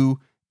to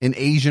an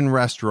Asian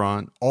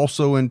restaurant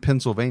also in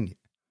Pennsylvania.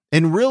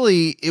 And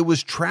really, it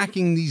was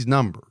tracking these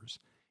numbers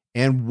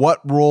and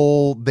what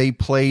role they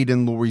played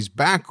in Lori's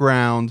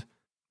background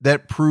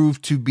that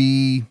proved to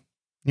be,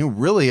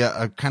 really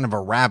a kind of a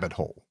rabbit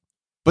hole.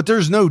 But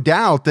there's no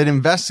doubt that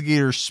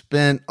investigators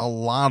spent a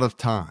lot of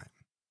time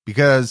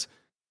because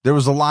there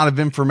was a lot of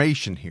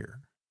information here.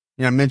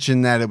 I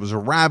mentioned that it was a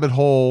rabbit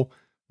hole.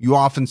 You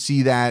often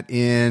see that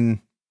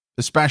in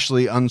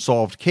especially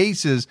unsolved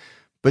cases,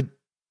 but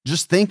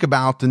just think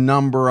about the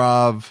number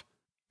of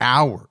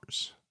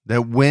hours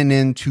that went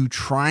into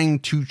trying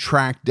to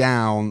track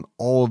down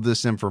all of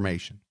this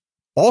information.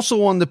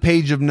 Also on the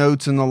page of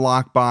notes in the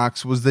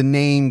lockbox was the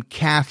name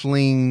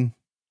Kathleen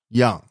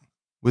Young,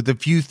 with a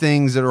few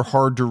things that are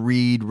hard to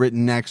read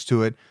written next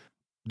to it.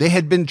 They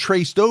had been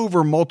traced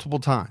over multiple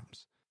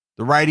times.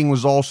 The writing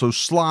was also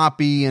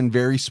sloppy and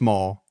very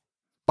small.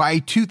 By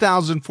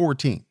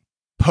 2014,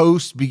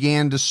 posts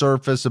began to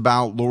surface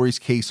about Lori's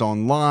case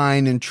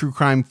online in true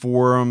crime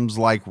forums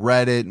like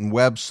Reddit and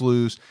Web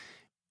Sleuths.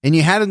 And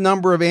you had a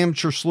number of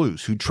amateur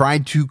sleuths who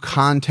tried to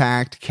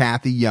contact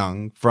Kathy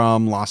Young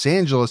from Los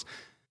Angeles.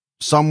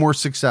 Some were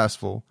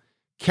successful.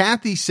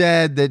 Kathy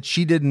said that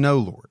she didn't know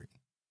Lori,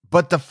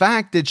 but the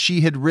fact that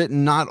she had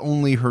written not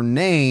only her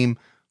name,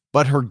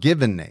 but her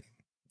given name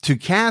to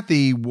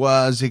Kathy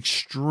was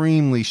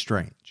extremely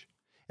strange.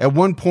 At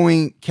one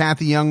point,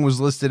 Kathy Young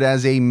was listed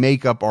as a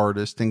makeup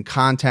artist in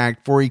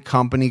contact for a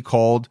company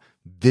called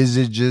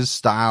Visages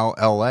Style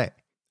LA.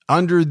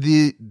 Under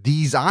the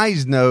These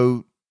Eyes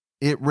note,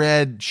 it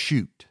read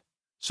shoot.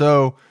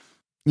 So,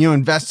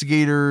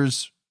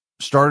 investigators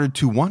started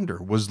to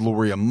wonder, was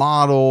Lori a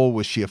model?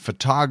 Was she a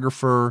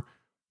photographer?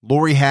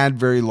 Lori had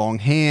very long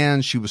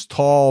hands. She was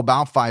tall,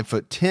 about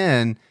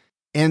 5'10",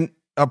 and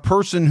a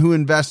person who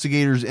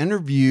investigators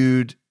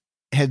interviewed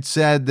had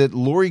said that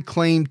Lori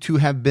claimed to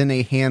have been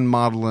a hand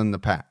model in the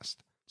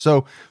past.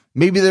 So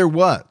maybe there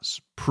was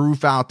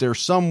proof out there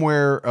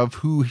somewhere of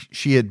who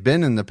she had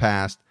been in the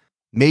past.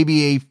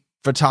 Maybe a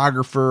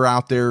photographer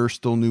out there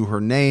still knew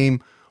her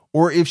name,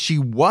 or if she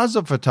was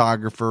a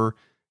photographer,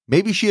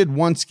 maybe she had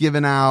once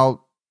given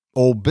out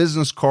old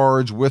business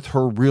cards with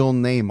her real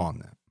name on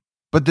them.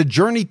 But the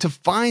journey to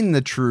find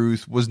the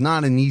truth was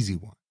not an easy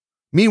one.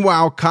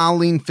 Meanwhile,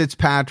 Colleen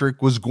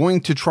Fitzpatrick was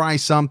going to try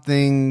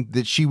something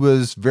that she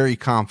was very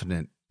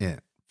confident in.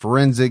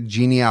 forensic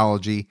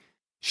genealogy,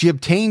 she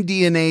obtained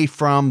DNA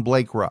from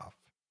Blake Ruff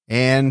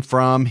and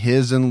from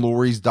his and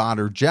Lori's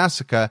daughter,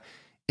 Jessica,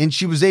 and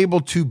she was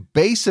able to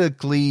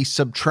basically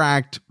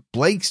subtract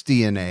Blake's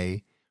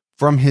DNA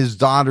from his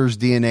daughter's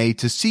DNA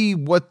to see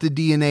what the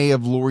DNA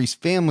of Lori's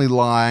family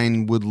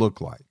line would look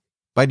like.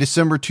 By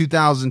December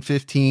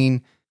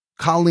 2015,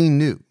 Colleen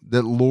knew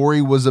that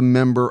Lori was a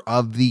member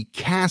of the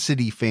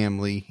Cassidy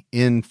family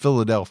in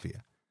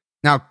Philadelphia.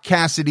 Now,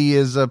 Cassidy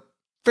is a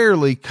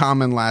fairly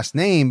common last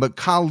name, but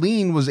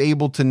Colleen was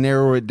able to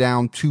narrow it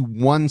down to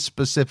one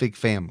specific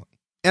family.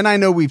 And I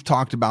know we've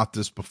talked about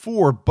this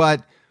before,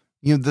 but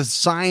the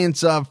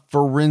science of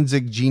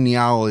forensic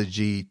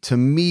genealogy to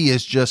me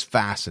is just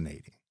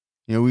fascinating.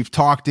 We've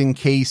talked in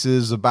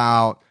cases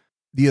about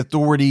the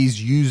authorities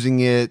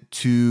using it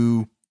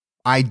to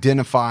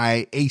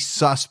identify a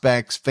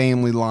suspect's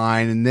family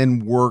line and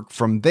then work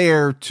from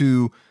there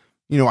to,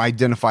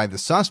 identify the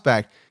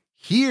suspect.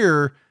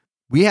 Here,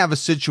 we have a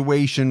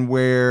situation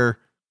where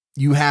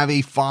you have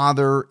a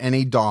father and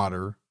a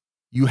daughter,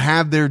 you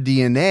have their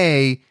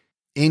DNA,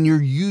 and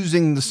you're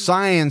using the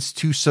science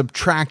to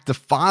subtract the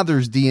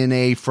father's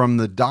DNA from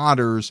the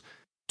daughter's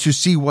to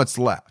see what's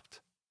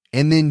left.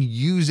 And then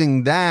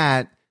using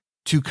that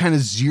to kind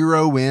of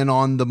zero in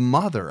on the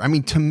mother. I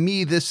mean, to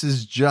me, this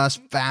is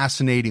just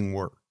fascinating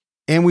work.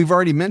 And we've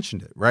already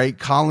mentioned it, right?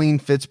 Colleen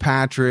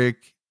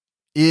Fitzpatrick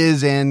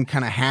is and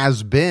kind of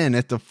has been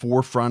at the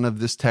forefront of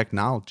this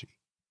technology.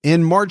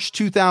 In March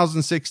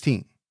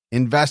 2016,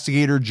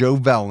 investigator Joe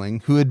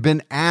Velling, who had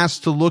been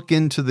asked to look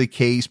into the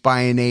case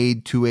by an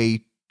aide to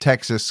a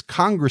Texas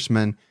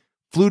congressman,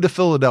 flew to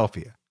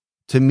Philadelphia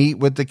to meet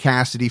with the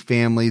Cassidy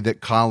family that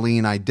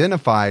Colleen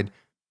identified.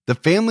 The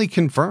family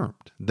confirmed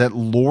that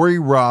Lori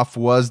Ruff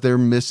was their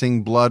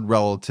missing blood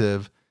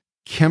relative,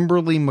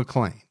 Kimberly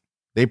McLean.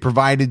 They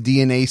provided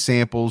DNA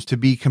samples to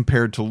be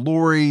compared to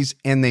Lori's,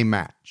 and they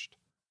matched.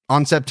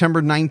 On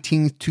September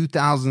 19,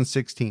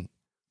 2016,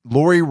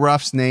 Lori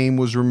Ruff's name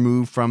was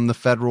removed from the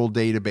federal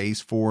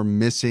database for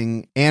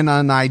missing and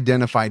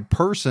unidentified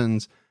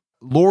persons.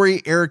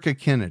 Lori Erica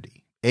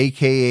Kennedy,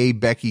 aka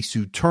Becky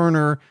Sue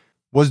Turner,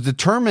 was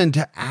determined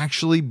to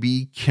actually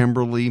be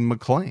Kimberly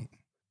McLean.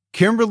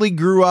 Kimberly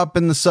grew up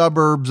in the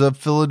suburbs of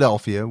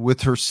Philadelphia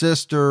with her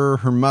sister,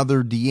 her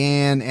mother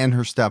Deanne, and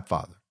her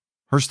stepfather.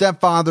 Her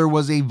stepfather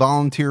was a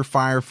volunteer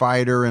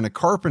firefighter and a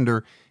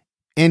carpenter,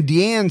 and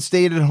Deanne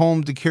stayed at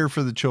home to care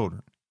for the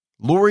children.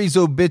 Lori's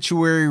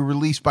obituary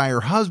released by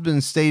her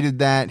husband stated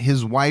that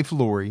his wife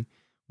Lori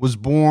was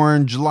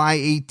born July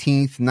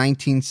 18,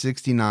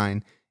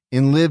 1969,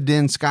 and lived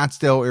in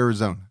Scottsdale,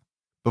 Arizona,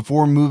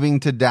 before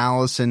moving to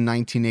Dallas in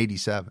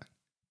 1987.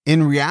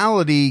 In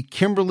reality,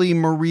 Kimberly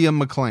Maria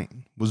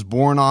McLean was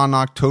born on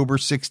October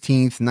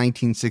 16,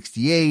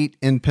 1968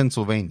 in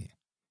Pennsylvania.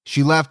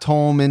 She left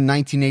home in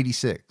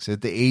 1986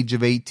 at the age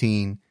of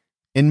 18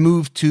 and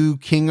moved to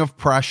King of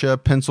Prussia,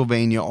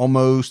 Pennsylvania,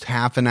 almost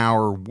half an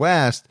hour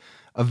west.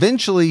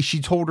 Eventually,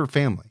 she told her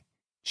family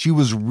she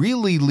was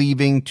really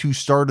leaving to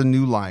start a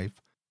new life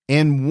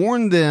and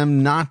warned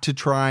them not to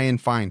try and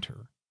find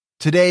her.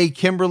 Today,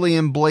 Kimberly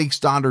and Blake's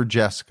daughter,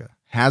 Jessica,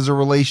 has a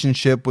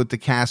relationship with the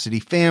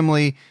Cassidy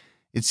family.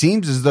 It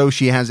seems as though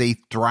she has a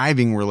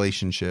thriving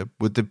relationship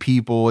with the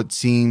people it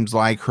seems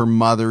like her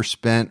mother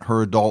spent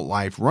her adult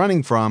life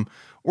running from,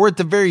 or at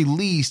the very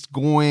least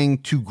going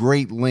to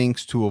great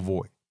lengths to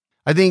avoid.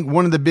 I think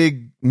one of the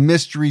big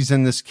mysteries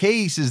in this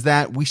case is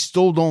that we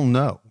still don't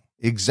know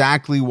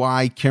exactly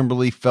why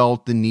Kimberly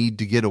felt the need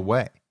to get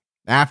away.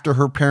 After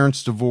her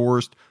parents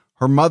divorced,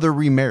 her mother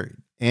remarried,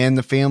 and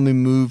the family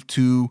moved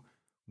to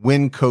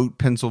Wyncote,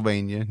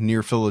 Pennsylvania,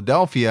 near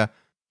Philadelphia,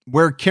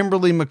 where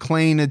Kimberly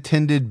McLean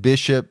attended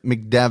Bishop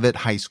McDevitt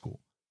High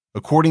School.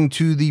 According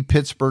to the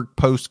Pittsburgh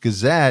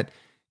Post-Gazette,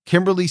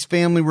 Kimberly's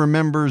family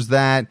remembers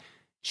that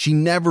she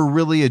never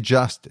really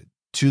adjusted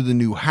to the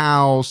new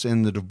house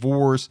and the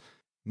divorce.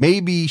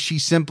 Maybe she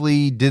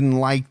simply didn't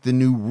like the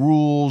new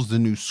rules, the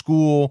new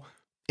school,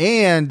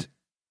 and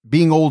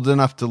being old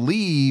enough to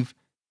leave,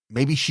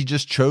 maybe she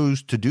just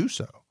chose to do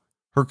so.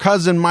 Her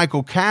cousin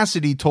Michael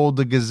Cassidy told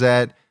the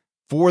Gazette,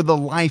 "For the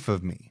life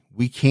of me,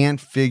 we can't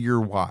figure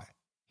why."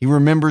 He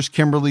remembers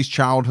Kimberly's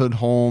childhood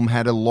home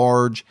had a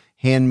large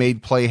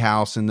handmade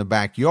playhouse in the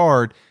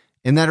backyard,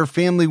 and that her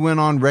family went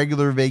on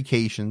regular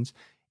vacations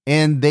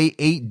and they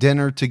ate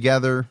dinner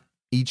together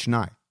each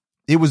night.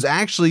 It was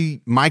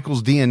actually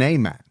Michael's DNA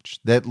match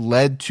that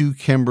led to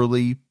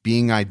Kimberly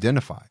being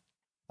identified.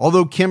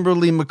 Although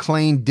Kimberly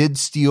McLean did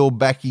steal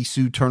Becky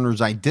Sue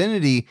Turner's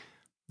identity,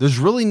 there's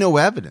really no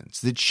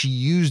evidence that she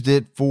used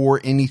it for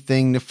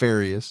anything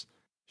nefarious.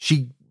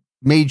 She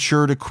made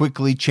sure to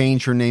quickly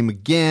change her name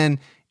again,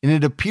 and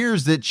it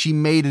appears that she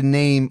made a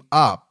name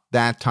up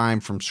that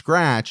time from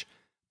scratch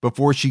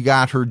before she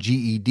got her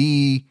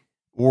GED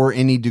or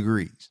any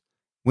degrees.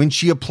 When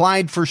she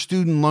applied for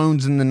student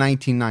loans in the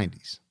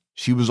 1990s,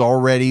 she was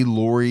already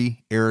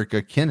Lori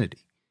Erica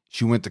Kennedy.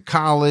 She went to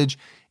college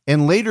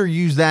and later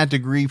used that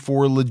degree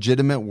for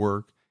legitimate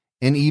work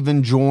and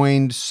even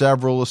joined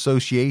several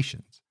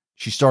associations.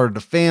 She started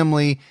a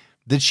family,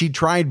 that she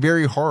tried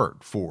very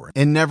hard for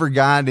and never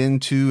got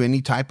into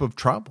any type of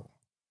trouble.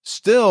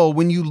 Still,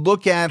 when you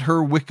look at her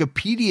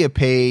Wikipedia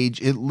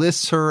page, it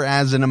lists her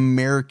as an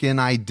American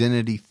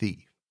identity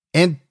thief.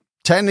 And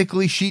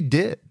technically she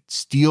did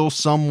steal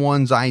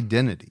someone's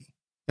identity.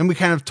 And we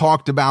kind of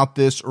talked about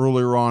this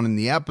earlier on in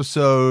the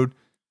episode.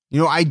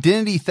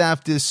 Identity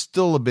theft is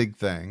still a big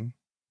thing.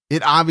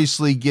 It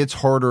obviously gets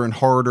harder and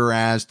harder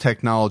as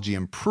technology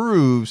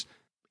improves,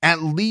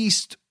 at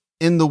least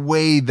in the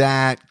way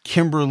that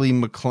Kimberly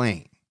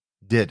McLean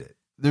did it.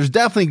 There's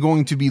definitely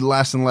going to be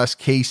less and less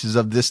cases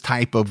of this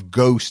type of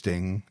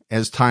ghosting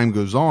as time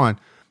goes on.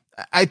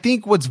 I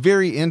think what's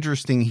very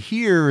interesting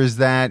here is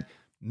that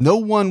no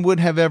one would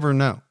have ever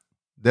known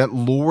that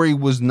Lori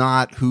was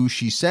not who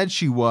she said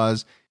she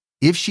was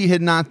if she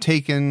had not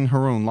taken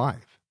her own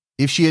life,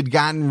 if she had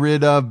gotten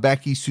rid of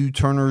Becky Sue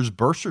Turner's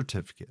birth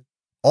certificate.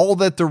 All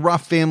that the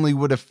Ruff family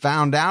would have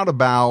found out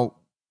about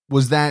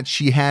was that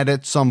she had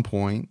at some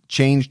point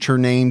changed her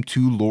name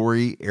to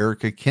Lori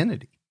Erica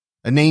Kennedy.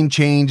 A name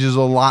change is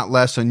a lot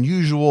less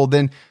unusual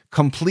than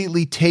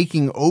completely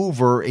taking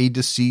over a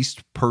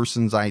deceased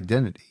person's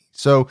identity.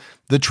 So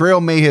the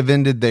trail may have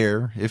ended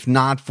there, if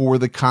not for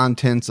the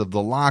contents of the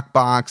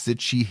lockbox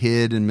that she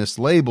hid and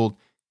mislabeled.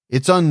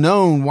 It's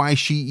unknown why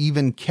she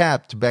even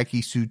kept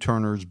Becky Sue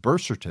Turner's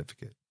birth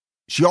certificate.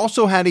 She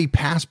also had a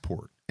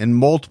passport and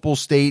multiple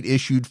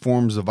state-issued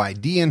forms of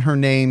ID in her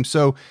name,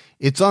 so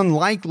it's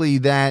unlikely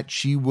that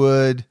she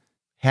would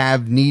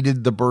have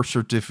needed the birth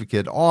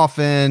certificate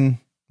often,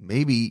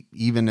 maybe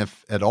even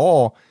if at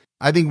all.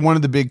 I think one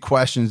of the big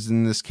questions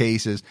in this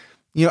case is,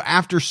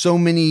 after so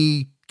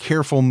many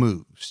careful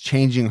moves,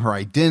 changing her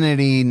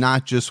identity,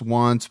 not just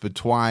once, but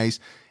twice,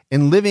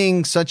 and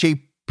living such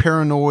a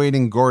paranoid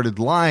and guarded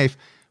life,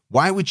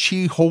 why would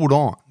she hold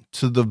on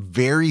to the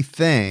very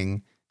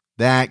thing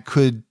that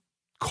could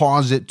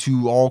cause it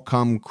to all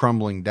come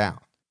crumbling down?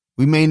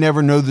 We may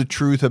never know the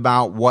truth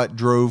about what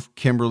drove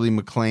Kimberly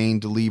McLean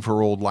to leave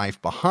her old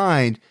life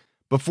behind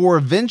before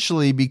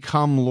eventually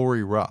become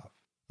Lori Ruff.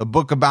 A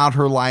book about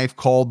her life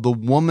called The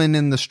Woman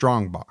in the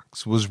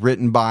Strongbox was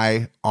written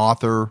by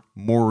author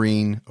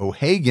Maureen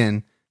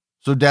O'Hagan.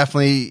 So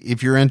definitely,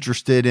 if you're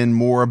interested in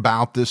more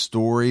about this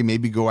story,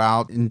 maybe go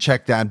out and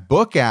check that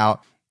book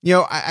out.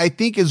 I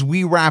think as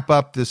we wrap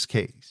up this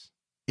case,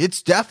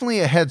 it's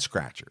definitely a head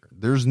scratcher.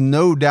 There's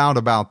no doubt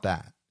about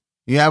that.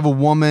 You have a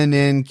woman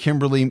in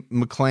Kimberly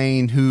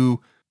McLean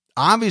who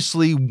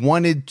obviously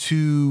wanted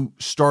to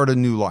start a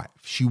new life.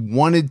 She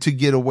wanted to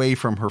get away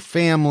from her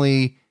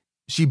family.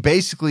 She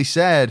basically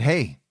said,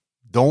 hey,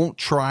 don't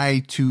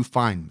try to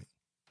find me.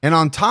 And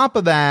on top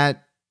of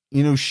that,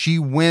 she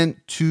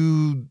went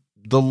to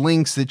the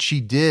links that she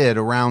did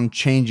around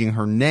changing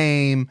her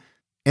name.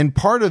 And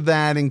part of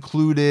that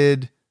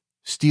included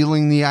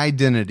stealing the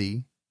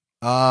identity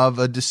of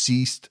a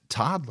deceased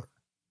toddler.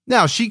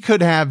 Now, she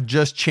could have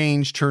just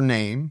changed her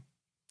name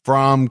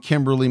from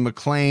Kimberly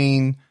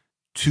McLean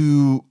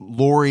to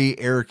Lori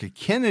Erica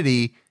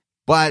Kennedy,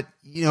 but,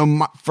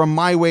 from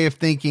my way of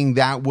thinking,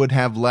 that would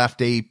have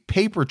left a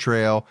paper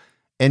trail,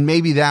 and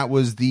maybe that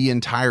was the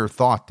entire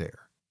thought there.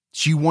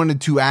 She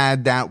wanted to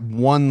add that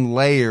one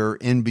layer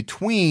in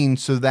between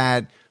so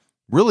that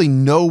really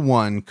no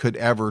one could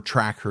ever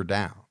track her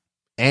down.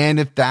 And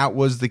if that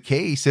was the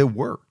case, it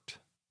worked.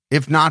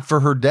 If not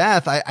for her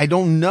death, I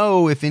don't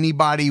know if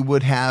anybody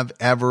would have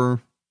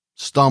ever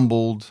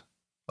stumbled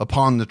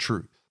upon the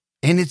truth.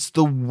 And it's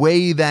the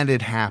way that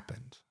it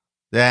happened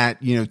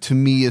that, to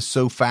me is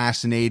so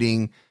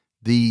fascinating.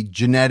 The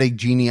genetic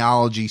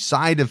genealogy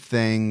side of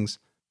things,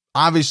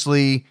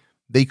 obviously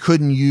they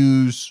couldn't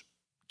use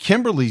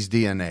Kimberly's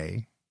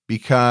DNA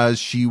because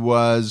she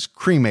was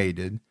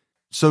cremated.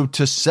 So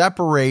to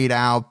separate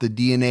out the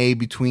DNA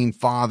between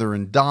father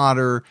and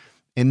daughter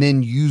and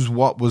then use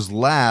what was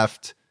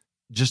left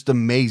just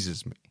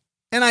amazes me.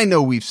 And I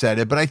know we've said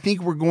it, but I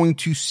think we're going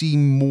to see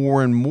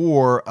more and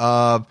more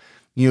of,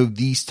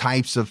 these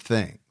types of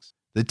things.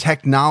 The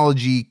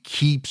technology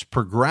keeps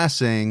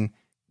progressing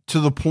to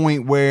the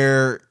point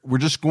where we're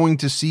just going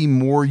to see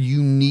more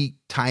unique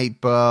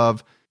type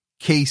of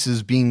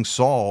cases being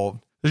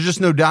solved. There's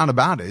just no doubt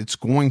about it. It's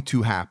going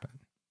to happen.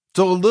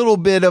 So a little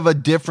bit of a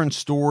different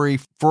story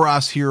for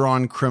us here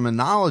on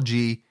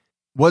Criminology.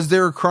 Was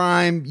there a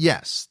crime?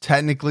 Yes,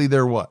 technically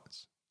there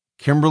was.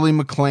 Kimberly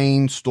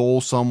McLean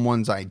stole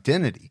someone's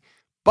identity,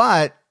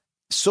 but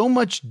so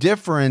much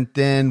different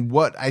than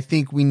what I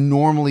think we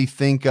normally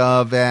think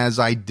of as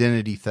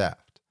identity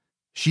theft.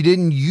 She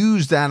didn't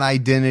use that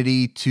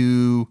identity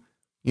to,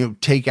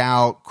 take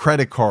out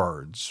credit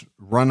cards,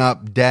 run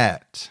up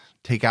debt,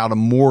 take out a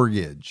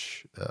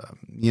mortgage,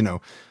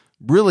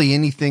 really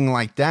anything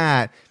like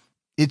that.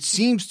 It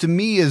seems to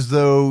me as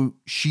though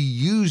she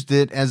used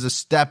it as a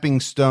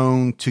stepping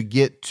stone to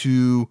get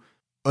to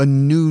a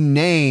new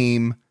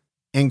name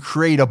and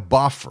create a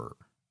buffer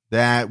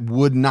that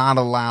would not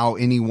allow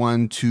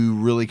anyone to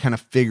really kind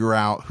of figure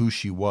out who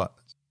she was.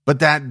 But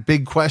that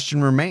big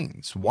question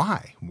remains.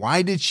 Why?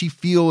 Why did she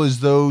feel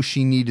as though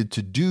she needed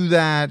to do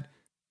that?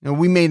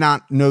 we may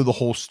not know the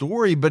whole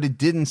story, but it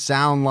didn't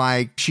sound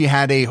like she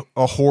had a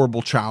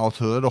horrible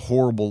childhood, a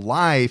horrible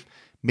life.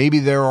 Maybe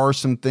there are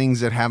some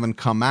things that haven't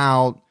come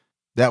out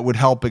that would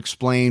help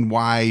explain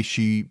why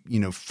she,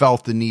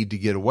 felt the need to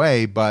get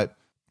away. But,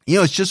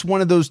 it's just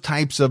one of those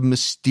types of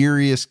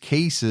mysterious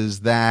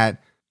cases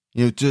that,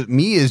 to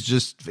me is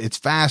just, it's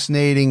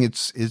fascinating.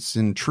 It's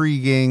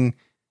intriguing.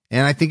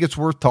 And I think it's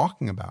worth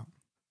talking about.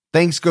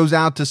 Thanks goes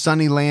out to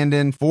Sonny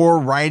Landon for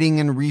writing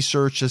and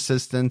research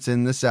assistance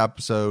in this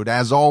episode.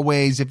 As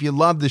always, if you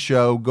love the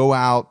show, go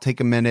out, take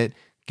a minute,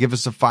 give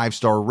us a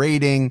 5-star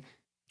rating.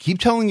 Keep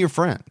telling your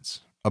friends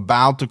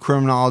about the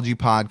Criminology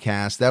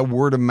Podcast. That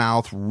word of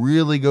mouth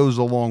really goes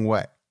a long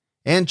way.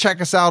 And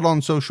check us out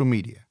on social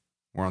media.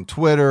 We're on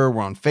Twitter,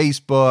 we're on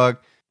Facebook.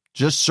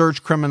 Just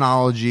search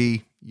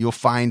Criminology. You'll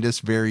find us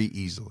very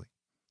easily.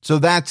 So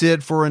that's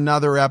it for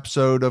another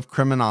episode of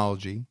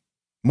Criminology.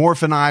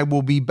 Morph and I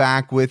will be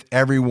back with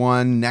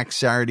everyone next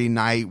Saturday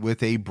night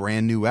with a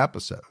brand new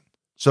episode.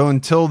 So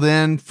until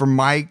then, for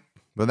Mike,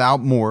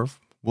 without Morph,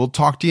 we'll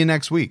talk to you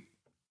next week.